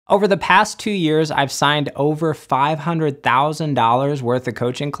Over the past 2 years, I've signed over $500,000 worth of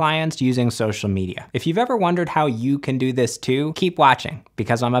coaching clients using social media. If you've ever wondered how you can do this too, keep watching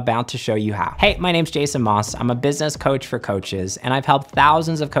because I'm about to show you how. Hey, my name's Jason Moss. I'm a business coach for coaches, and I've helped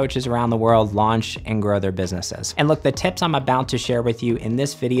thousands of coaches around the world launch and grow their businesses. And look, the tips I'm about to share with you in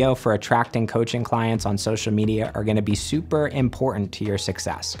this video for attracting coaching clients on social media are gonna be super important to your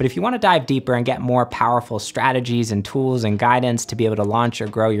success. But if you wanna dive deeper and get more powerful strategies and tools and guidance to be able to launch or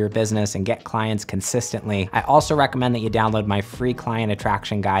grow your business and get clients consistently, I also recommend that you download my free client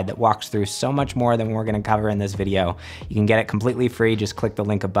attraction guide that walks through so much more than we're gonna cover in this video. You can get it completely free. Just click the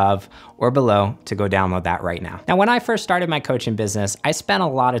link above or below to go download that right now. Now, when I first started my coaching business, I spent a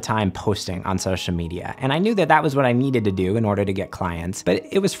lot of time posting on social media, and I knew that that was what I needed to do in order to get clients, but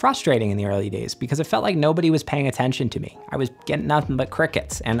it was frustrating in the early days because it felt like nobody was paying attention to me. I was getting nothing but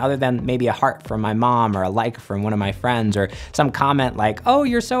crickets, and other than maybe a heart from my mom or a like from one of my friends or some comment like, oh,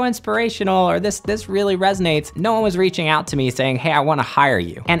 you're so inspirational, or this really resonates, no one was reaching out to me saying, hey, I wanna hire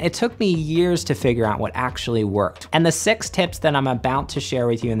you. And it took me years to figure out what actually worked. And the 6 tips that I'm about to share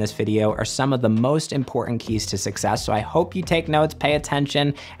with you in this video are some of the most important keys to success. So I hope you take notes, pay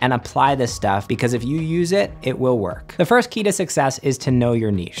attention, and apply this stuff, because if you use it, it will work. The first key to success is to know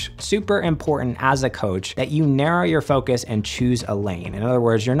your niche. Super important as a coach that you narrow your focus and choose a lane. In other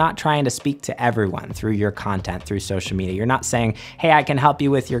words, you're not trying to speak to everyone through your content, through social media. You're not saying, hey, I can help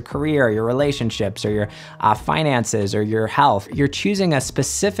you with your career, your relationships, or your finances, or your health. You're choosing a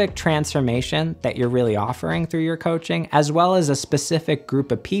specific transformation that you're really offering through your coaching, as well as a specific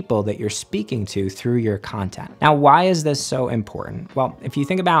group of people that you're speaking to through your content. Now, why is this so important? Well, if you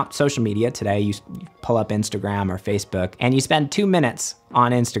think about social media today, you pull up Instagram or Facebook and you spend 2 minutes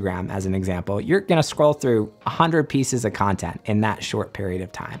on Instagram, as an example, you're gonna scroll through 100 pieces of content in that short period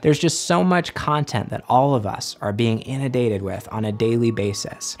of time. There's just so much content that all of us are being inundated with on a daily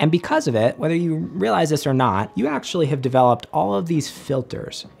basis. And because of it, whether you realize this or not, you actually have developed all of these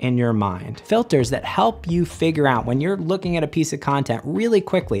filters in your mind. Filters that help you figure out when you're looking at a piece of content really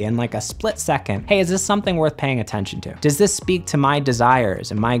quickly in like a split second, hey, is this something worth paying attention to? Does this speak to my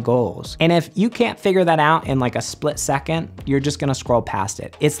desires and my goals? And if you can't figure that out in like a split second, you're just gonna scroll past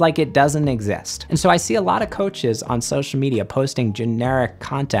it. It's like it doesn't exist. And so I see a lot of coaches on social media posting generic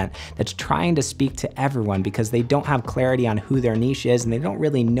content that's trying to speak to everyone because they don't have clarity on who their niche is and they don't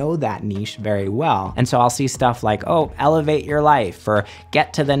really know that niche very well. And so I'll see stuff like, oh, elevate your life or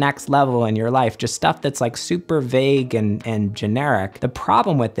get to the next level in your life, just stuff that's like super vague and generic. The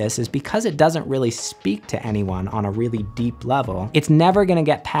problem with this is because it doesn't really speak to anyone on a really deep level, it's never gonna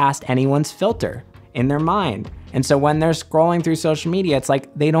get past anyone's filter in their mind. And so when they're scrolling through social media, it's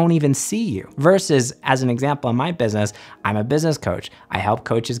like they don't even see you. Versus, as an example in my business, I'm a business coach. I help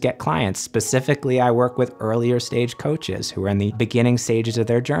coaches get clients. Specifically, I work with earlier stage coaches who are in the beginning stages of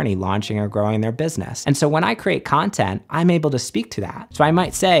their journey, launching or growing their business. And so when I create content, I'm able to speak to that. So I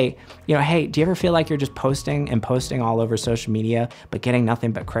might say, you know, hey, do you ever feel like you're just posting and posting all over social media, but getting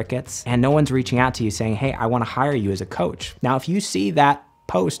nothing but crickets? And no one's reaching out to you saying, hey, I wanna hire you as a coach. Now, if you see that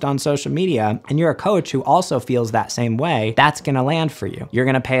post on social media and you're a coach who also feels that same way, that's gonna land for you. You're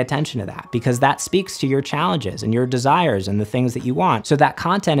gonna pay attention to that because that speaks to your challenges and your desires and the things that you want. So that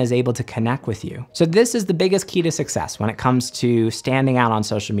content is able to connect with you. So this is the biggest key to success when it comes to standing out on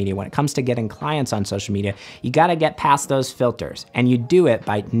social media. When it comes to getting clients on social media, you gotta get past those filters, and you do it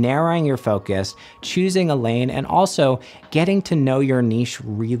by narrowing your focus, choosing a lane, and also getting to know your niche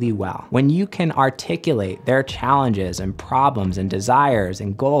really well. When you can articulate their challenges and problems and desires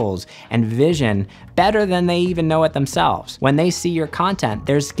and goals and vision better than they even know it themselves. When they see your content,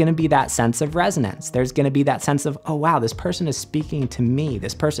 there's gonna be that sense of resonance. There's gonna be that sense of, oh wow, this person is speaking to me.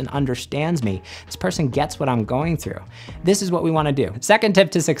 This person understands me. This person gets what I'm going through. This is what we wanna do. Second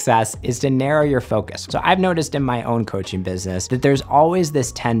tip to success is to narrow your focus. So I've noticed in my own coaching business that there's always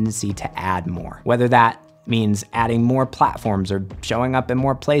this tendency to add more, whether that means adding more platforms or showing up in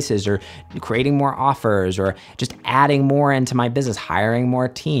more places or creating more offers or just adding more into my business, hiring more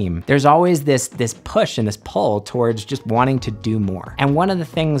team. There's always this push and this pull towards just wanting to do more. And one of the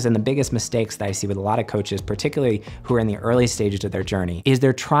things and the biggest mistakes that I see with a lot of coaches, particularly who are in the early stages of their journey, is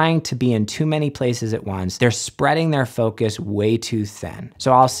they're trying to be in too many places at once. They're spreading their focus way too thin.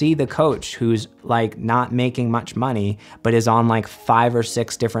 So I'll see the coach who's like not making much money, but is on like 5 or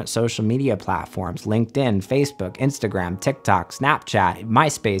 6 different social media platforms, LinkedIn, Facebook, Instagram, TikTok, Snapchat,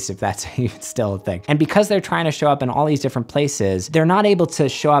 MySpace, if that's even still a thing. And because they're trying to show up in all these different places, they're not able to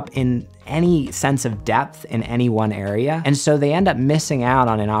show up in any sense of depth in any one area. And so they end up missing out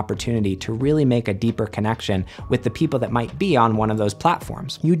on an opportunity to really make a deeper connection with the people that might be on one of those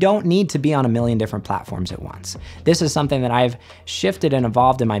platforms. You don't need to be on a million different platforms at once. This is something that I've shifted and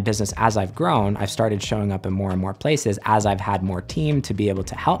evolved in my business as I've grown. I've started showing up in more and more places as I've had more team to be able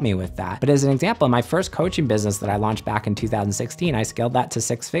to help me with that. But as an example, my first coaching business that I launched back in 2016, I scaled that to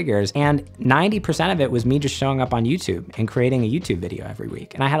 6 figures, and 90% of it was me just showing up on YouTube and creating a YouTube video every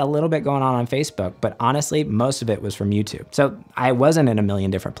week. And I had a little bit going on Facebook, but honestly, most of it was from YouTube. So I wasn't in a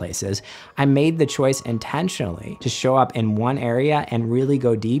million different places. I made the choice intentionally to show up in one area and really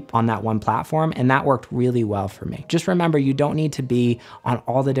go deep on that one platform, and that worked really well for me. Just remember, you don't need to be on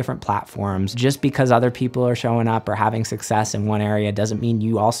all the different platforms. Just because other people are showing up or having success in one area doesn't mean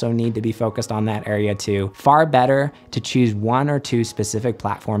you also need to be focused on that area too. Far better to choose 1 or 2 specific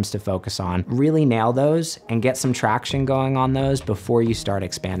platforms to focus on, really nail those and get some traction going on those before you start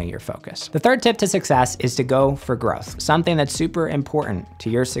expanding your focus. The third tip to success is to go for growth. Something that's super important to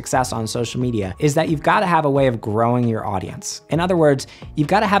your success on social media is that you've got to have a way of growing your audience. In other words, you've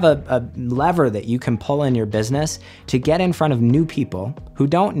got to have a lever that you can pull in your business to get in front of new people who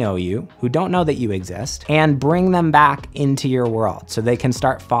don't know you, who don't know that you exist, and bring them back into your world so they can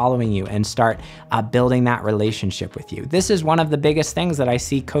start following you and start building that relationship with you. This is one of the biggest things that I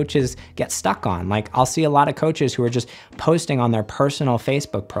see coaches get stuck on. Like, I'll see a lot of coaches who are just posting on their personal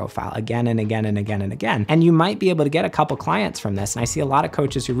Facebook profile again and again and again and again. And you might be able to get a couple clients from this. And I see a lot of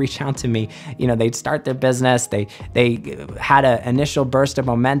coaches who reach out to me, they'd start their business, they had an initial burst of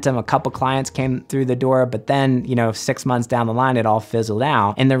momentum, a couple clients came through the door, but then, 6 months down the line, it all fizzled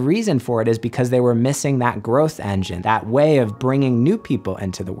out. And the reason for it is because they were missing that growth engine, that way of bringing new people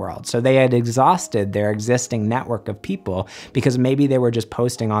into the world. So they had exhausted their existing network of people because maybe they were just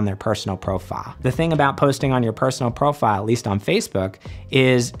posting on their personal profile. The thing about posting on your personal profile, at least on Facebook,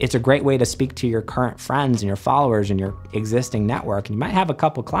 is it's a great way to speak to your current friends and your followers and your existing network. And you might have a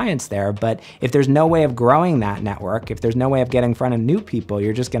couple clients there, but if there's no way of growing that network, if there's no way of getting in front of new people,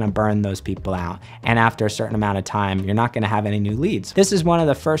 you're just gonna burn those people out. And after a certain amount of time, you're not gonna have any new leads. This is one of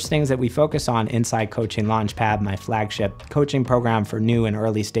the first things that we focus on inside Coaching Launchpad, my flagship coaching program for new and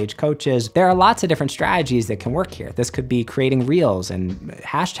early stage coaches. There are lots of different strategies that can work here. This could be creating reels and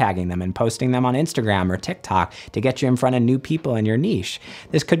hashtagging them and posting them on Instagram or TikTok to get you in front of new people in your niche.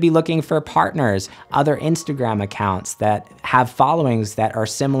 This could be looking for partners, other Instagram accounts that have followings that are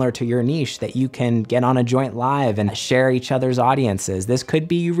similar to your niche that you can get on a joint live and share each other's audiences. This could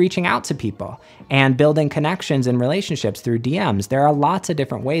be you reaching out to people and building connections and relationships through DMs. There are lots of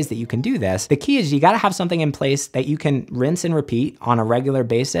different ways that you can do this. The key is you gotta have something in place that you can rinse and repeat on a regular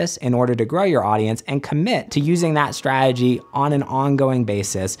basis in order to grow your audience and commit to using that strategy on an ongoing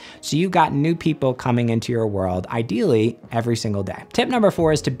basis so you've got new people coming into your world, ideally every single day. Tip number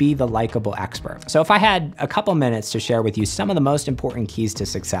 4 is to be the likable expert. So if I had a couple minutes to share with you some of the most important keys to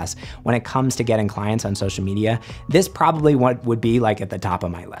success when it comes to getting clients on social media, this probably would be like at the top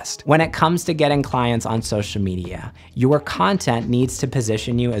of my list. When it comes to getting clients on social media, your content needs to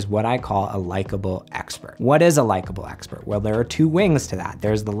position you as what I call a likable expert. What is a likable expert? Well, there are 2 wings to that.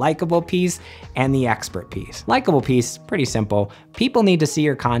 There's the likable piece and the expert piece. Likable piece, pretty simple. People need to see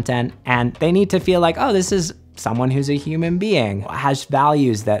your content and they need to feel like, oh, this is someone who's a human being, has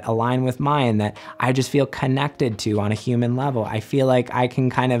values that align with mine, that I just feel connected to on a human level. I feel like I can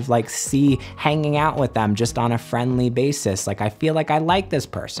kind of like see hanging out with them just on a friendly basis. Like I feel like I like this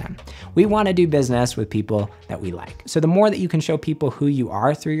person. We want to do business with people that we like. So the more that you can show people who you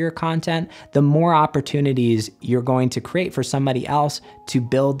are through your content, the more opportunities you're going to create for somebody else to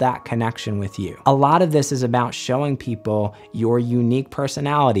build that connection with you. A lot of this is about showing people your unique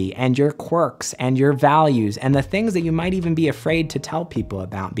personality and your quirks and your values and the things that you might even be afraid to tell people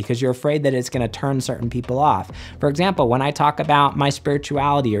about because you're afraid that it's gonna turn certain people off. For example, when I talk about my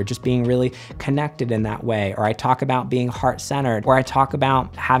spirituality or just being really connected in that way, or I talk about being heart-centered, or I talk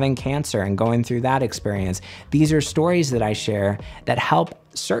about having cancer and going through that experience, these are stories that I share that help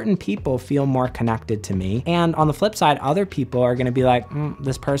certain people feel more connected to me. And on the flip side, other people are gonna be like,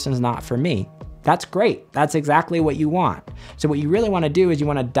 this person's not for me. That's great. That's exactly what you want. So what you really want to do is you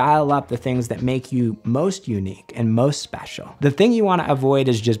want to dial up the things that make you most unique and most special. The thing you want to avoid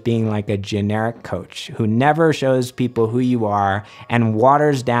is just being like a generic coach who never shows people who you are and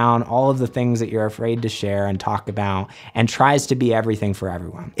waters down all of the things that you're afraid to share and talk about and tries to be everything for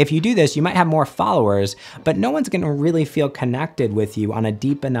everyone. If you do this, you might have more followers, but no one's going to really feel connected with you on a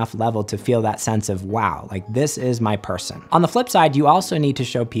deep enough level to feel that sense of, wow, like this is my person. On the flip side, you also need to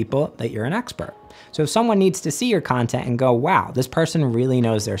show people that you're an expert. So if someone needs to see your content and go, wow, this person really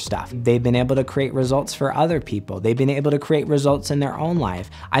knows their stuff. They've been able to create results for other people. They've been able to create results in their own life.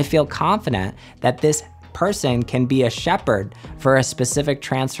 I feel confident that this person can be a shepherd for a specific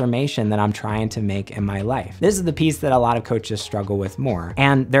transformation that I'm trying to make in my life. This is the piece that a lot of coaches struggle with more.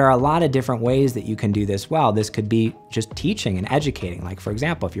 And there are a lot of different ways that you can do this well. This could be just teaching and educating. Like for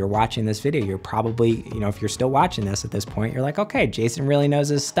example, if you're watching this video, you're probably, if you're still watching this at this point, you're like, okay, Jason really knows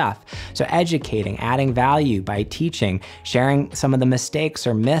his stuff. So educating, adding value by teaching, sharing some of the mistakes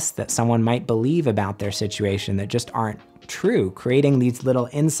or myths that someone might believe about their situation that just aren't true, creating these little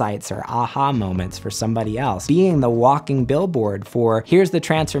insights or aha moments for somebody else, being the walking billboard for here's the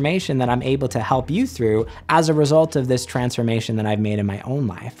transformation that I'm able to help you through as a result of this transformation that I've made in my own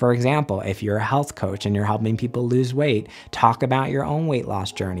life. For example, if you're a health coach and you're helping people lose weight, talk about your own weight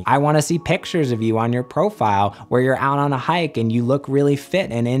loss journey. I want to see pictures of you on your profile where you're out on a hike and you look really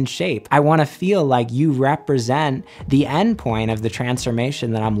fit and in shape. I want to feel like you represent the end point of the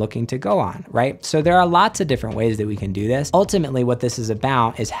transformation that I'm looking to go on, right? So there are lots of different ways that we can do this. Ultimately, what this is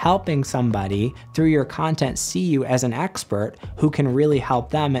about is helping somebody through your content see you as an expert who can really help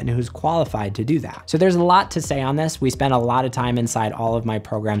them and who's qualified to do that. So there's a lot to say on this. We spend a lot of time inside all of my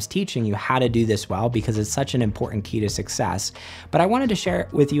programs teaching you how to do this well because it's such an important key to success. But I wanted to share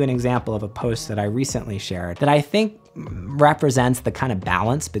with you an example of a post that I recently shared that I think represents the kind of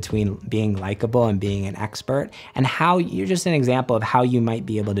balance between being likable and being an expert, and how you're just an example of how you might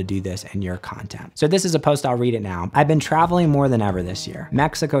be able to do this in your content. So this is a post, I'll read it now. I've been traveling more than ever this year.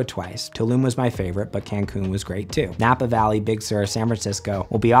 Mexico twice. Tulum was my favorite, but Cancun was great too. Napa Valley, Big Sur, San Francisco.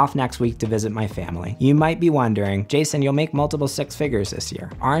 We'll be off next week to visit my family. You might be wondering, Jason, you'll make multiple six figures this year.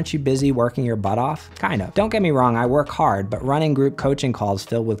 Aren't you busy working your butt off? Kind of. Don't get me wrong, I work hard, but running group coaching calls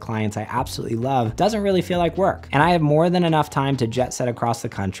filled with clients I absolutely love doesn't really feel like work. And I have more than enough time to jet set across the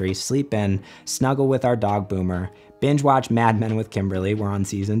country, sleep in, snuggle with our dog Boomer, binge watch Mad Men with Kimberly, we're on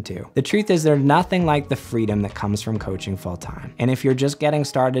season 2. The truth is there's nothing like the freedom that comes from coaching full time. And if you're just getting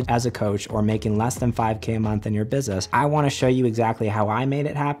started as a coach or making less than 5K a month in your business, I wanna show you exactly how I made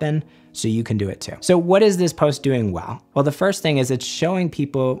it happen so you can do it too. So what is this post doing well? Well, the first thing is it's showing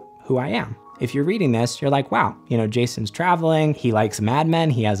people who I am. If you're reading this, you're like, wow, Jason's traveling, he likes Mad Men,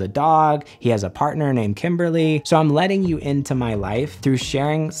 he has a dog, he has a partner named Kimberly. So I'm letting you into my life through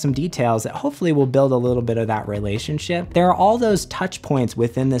sharing some details that hopefully will build a little bit of that relationship. There are all those touch points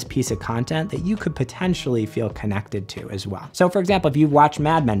within this piece of content that you could potentially feel connected to as well. So for example, if you've watched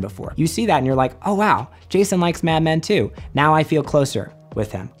Mad Men before, you see that and you're like, oh wow, Jason likes Mad Men too. Now I feel closer with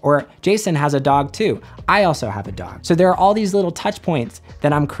him. Or Jason has a dog too. I also have a dog. So there are all these little touch points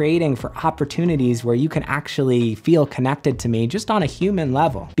that I'm creating for opportunities where you can actually feel connected to me just on a human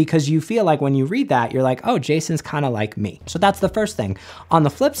level, because you feel like when you read that, you're like, oh, Jason's kind of like me. So that's the first thing. On the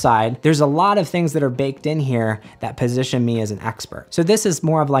flip side, there's a lot of things that are baked in here that position me as an expert. So this is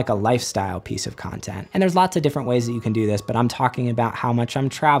more of like a lifestyle piece of content. And there's lots of different ways that you can do this, but I'm talking about how much I'm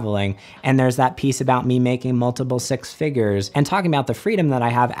traveling. And there's that piece about me making multiple six figures and talking about the freedom that I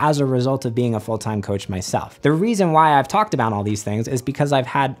have as a result of being a full-time coach myself. The reason why I've talked about all these things is because I've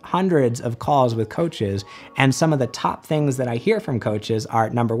had hundreds of calls with coaches, and some of the top things that I hear from coaches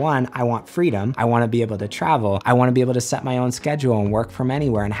are, number one, I want freedom. I want to be able to travel. I want to be able to set my own schedule and work from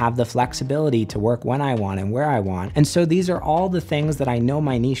anywhere and have the flexibility to work when I want and where I want. And so these are all the things that I know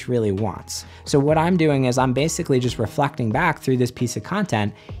my niche really wants. So what I'm doing is I'm basically just reflecting back through this piece of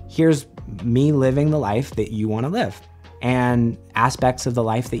content. Here's me living the life that you want to live, and aspects of the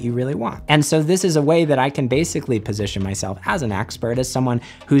life that you really want. And so this is a way that I can basically position myself as an expert, as someone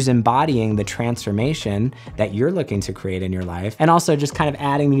who's embodying the transformation that you're looking to create in your life. And also just kind of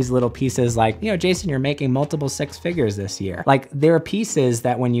adding these little pieces like, Jason, you're making multiple six figures this year. Like there are pieces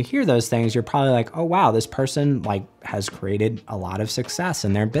that when you hear those things, you're probably like, oh wow, this person has created a lot of success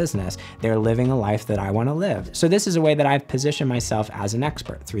in their business. They're living a life that I want to live. So this is a way that I've positioned myself as an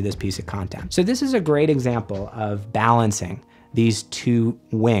expert through this piece of content. So this is a great example of balancing these two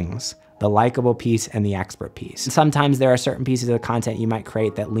wings, the likable piece and the expert piece. Sometimes there are certain pieces of content you might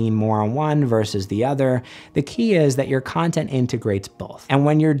create that lean more on one versus the other. The key is that your content integrates both. And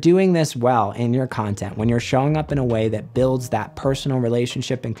when you're doing this well in your content, when you're showing up in a way that builds that personal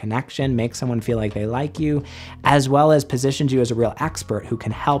relationship and connection, makes someone feel like they like you, as well as positions you as a real expert who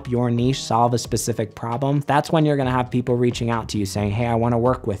can help your niche solve a specific problem, that's when you're gonna have people reaching out to you saying, hey, I wanna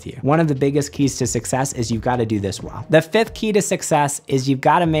work with you. One of the biggest keys to success is you've gotta do this well. The fifth key to success is you've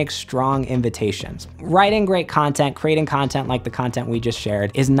gotta make strong strong invitations. Writing great content, creating content like the content we just shared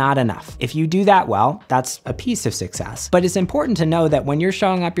is not enough. If you do that well, that's a piece of success. But it's important to know that when you're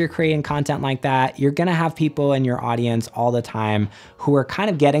showing up, you're creating content like that, you're gonna have people in your audience all the time who are kind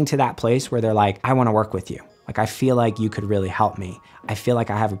of getting to that place where they're like, I wanna work with you. Like, I feel like you could really help me. I feel like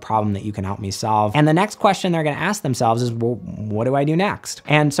I have a problem that you can help me solve. And the next question they're gonna ask themselves is, well, what do I do next?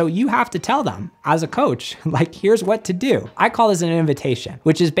 And so you have to tell them as a coach, like, here's what to do. I call this an invitation,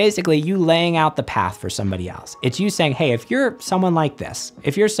 which is basically you laying out the path for somebody else. It's you saying, hey, if you're someone like this,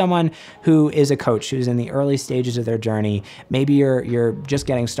 if you're someone who is a coach who's in the early stages of their journey, maybe you're just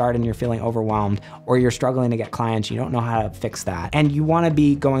getting started and you're feeling overwhelmed, or you're struggling to get clients, you don't know how to fix that, and you wanna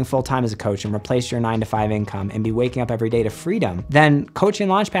be going full-time as a coach and replace your 9-to-5 income and be waking up every day to freedom, then Coaching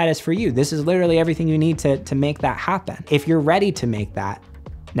Launchpad is for you. This is literally everything you need to make that happen. If you're ready to make that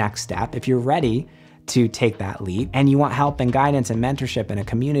next step, if you're ready to take that leap and you want help and guidance and mentorship and a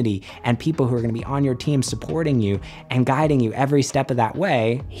community and people who are gonna be on your team supporting you and guiding you every step of that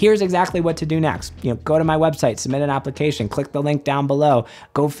way, here's exactly what to do next. Go to my website, submit an application, click the link down below,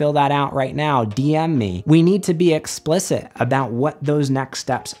 go fill that out right now, DM me. We need to be explicit about what those next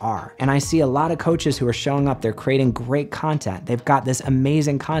steps are. And I see a lot of coaches who are showing up, they're creating great content. They've got this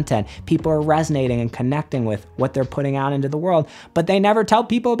amazing content. People are resonating and connecting with what they're putting out into the world, but they never tell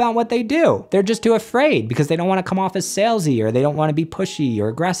people about what they do. They're just too afraid because they don't want to come off as salesy or they don't want to be pushy or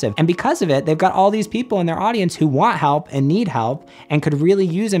aggressive. And because of it, they've got all these people in their audience who want help and need help and could really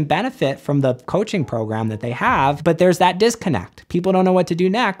use and benefit from the coaching program that they have, but there's that disconnect. People don't know what to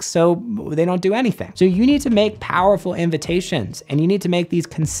do next, so they don't do anything. So you need to make powerful invitations and you need to make these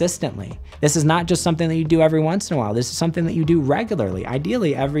consistently. This is not just something that you do every once in a while. This is something that you do regularly,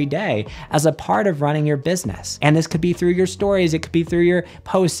 ideally every day, as a part of running your business. And this could be through your stories, it could be through your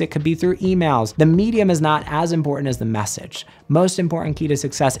posts, it could be through emails. The medium is not as important as the message. Most important key to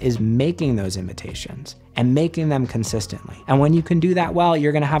success is making those invitations and making them consistently. And when you can do that well,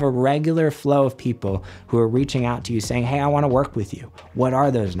 you're gonna have a regular flow of people who are reaching out to you saying, hey, I wanna work with you. What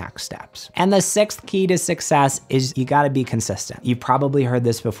are those next steps? And the sixth key to success is you gotta be consistent. You've probably heard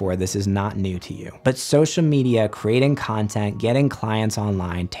this before, this is not new to you. But social media, creating content, getting clients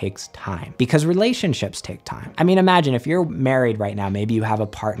online takes time because relationships take time. I mean, imagine if you're married right now, maybe you have a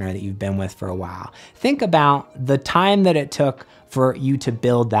partner that you've been with for a while. Think about the time that it took for you to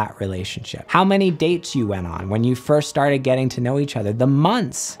build that relationship. How many dates you went on when you first started getting to know each other, the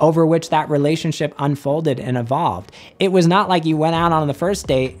months over which that relationship unfolded and evolved. It was not like you went out on the first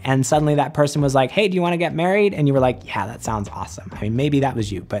date and suddenly that person was like, hey, do you wanna get married? And you were like, yeah, that sounds awesome. I mean, maybe that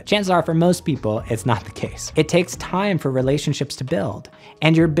was you, but chances are for most people, it's not the case. It takes time for relationships to build.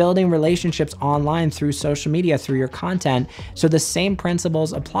 And you're building relationships online through social media, through your content, so the same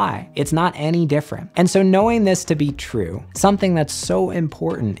principles apply. It's not any different. And so knowing this to be true, something that's so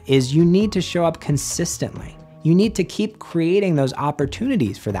important is you need to show up consistently. You need to keep creating those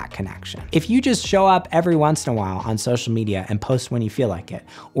opportunities for that connection. If you just show up every once in a while on social media and post when you feel like it,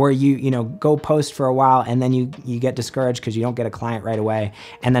 or you go post for a while and then you get discouraged because you don't get a client right away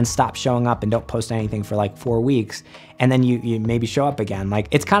and then stop showing up and don't post anything for like 4 weeks, and then you maybe show up again. Like,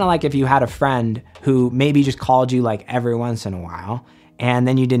 it's kind of like if you had a friend who maybe just called you like every once in a while, and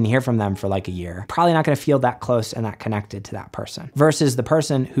then you didn't hear from them for like a year, probably not gonna feel that close and that connected to that person. Versus the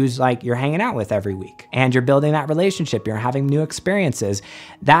person who's like you're hanging out with every week and you're building that relationship, you're having new experiences.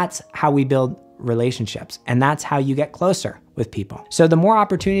 That's how we build relationships, and that's how you get closer with people. So the more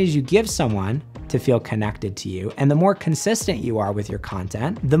opportunities you give someone to feel connected to you and the more consistent you are with your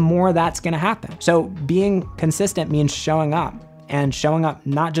content, the more that's gonna happen. So being consistent means showing up. And showing up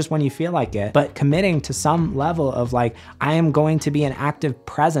not just when you feel like it, but committing to some level of like, I am going to be an active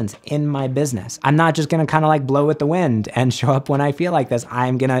presence in my business. I'm not just gonna kind of like blow with the wind and show up when I feel like this.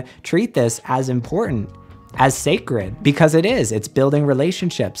 I'm gonna treat this as important, as sacred, because it is. It's building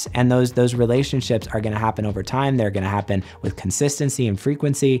relationships, and those relationships are gonna happen over time. They're gonna happen with consistency and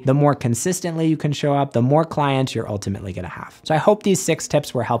frequency. The more consistently you can show up, the more clients you're ultimately gonna have. So I hope these 6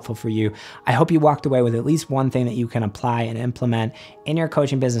 tips were helpful for you. I hope you walked away with at least one thing that you can apply and implement in your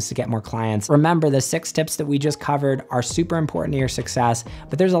coaching business to get more clients. Remember, the 6 tips that we just covered are super important to your success,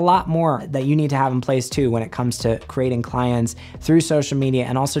 but there's a lot more that you need to have in place too when it comes to creating clients through social media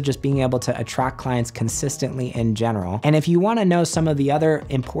and also just being able to attract clients consistently in general. And if you want to know some of the other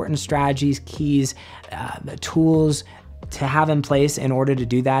important strategies, keys, tools, to have in place in order to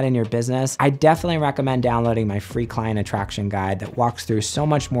do that in your business, I definitely recommend downloading my free client attraction guide that walks through so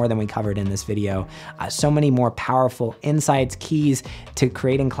much more than we covered in this video. So many more powerful insights, keys to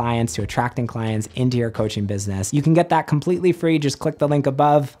creating clients, to attracting clients into your coaching business. You can get that completely free. Just click the link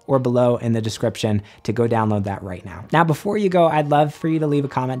above or below in the description to go download that right now. Now, before you go, I'd love for you to leave a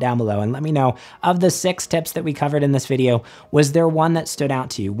comment down below and let me know, of the 6 tips that we covered in this video, was there one that stood out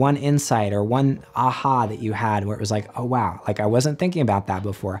to you, one insight or one aha that you had where it was like, oh wow, like I wasn't thinking about that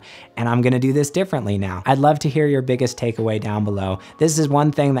before and I'm gonna do this differently now. I'd love to hear your biggest takeaway down below. This is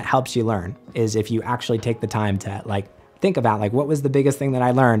one thing that helps you learn, is if you actually take the time to think about what was the biggest thing that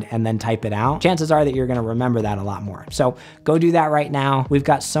I learned and then type it out. Chances are that you're gonna remember that a lot more. So go do that right now. We've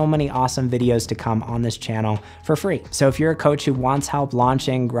got so many awesome videos to come on this channel for free. So if you're a coach who wants help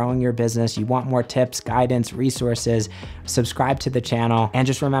launching, growing your business, you want more tips, guidance, resources, subscribe to the channel. And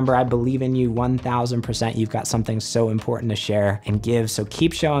just remember, I believe in you 1000%. You've got something so important to share and give. So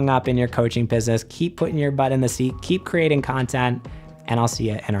keep showing up in your coaching business, keep putting your butt in the seat, keep creating content, and I'll see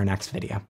you in our next video.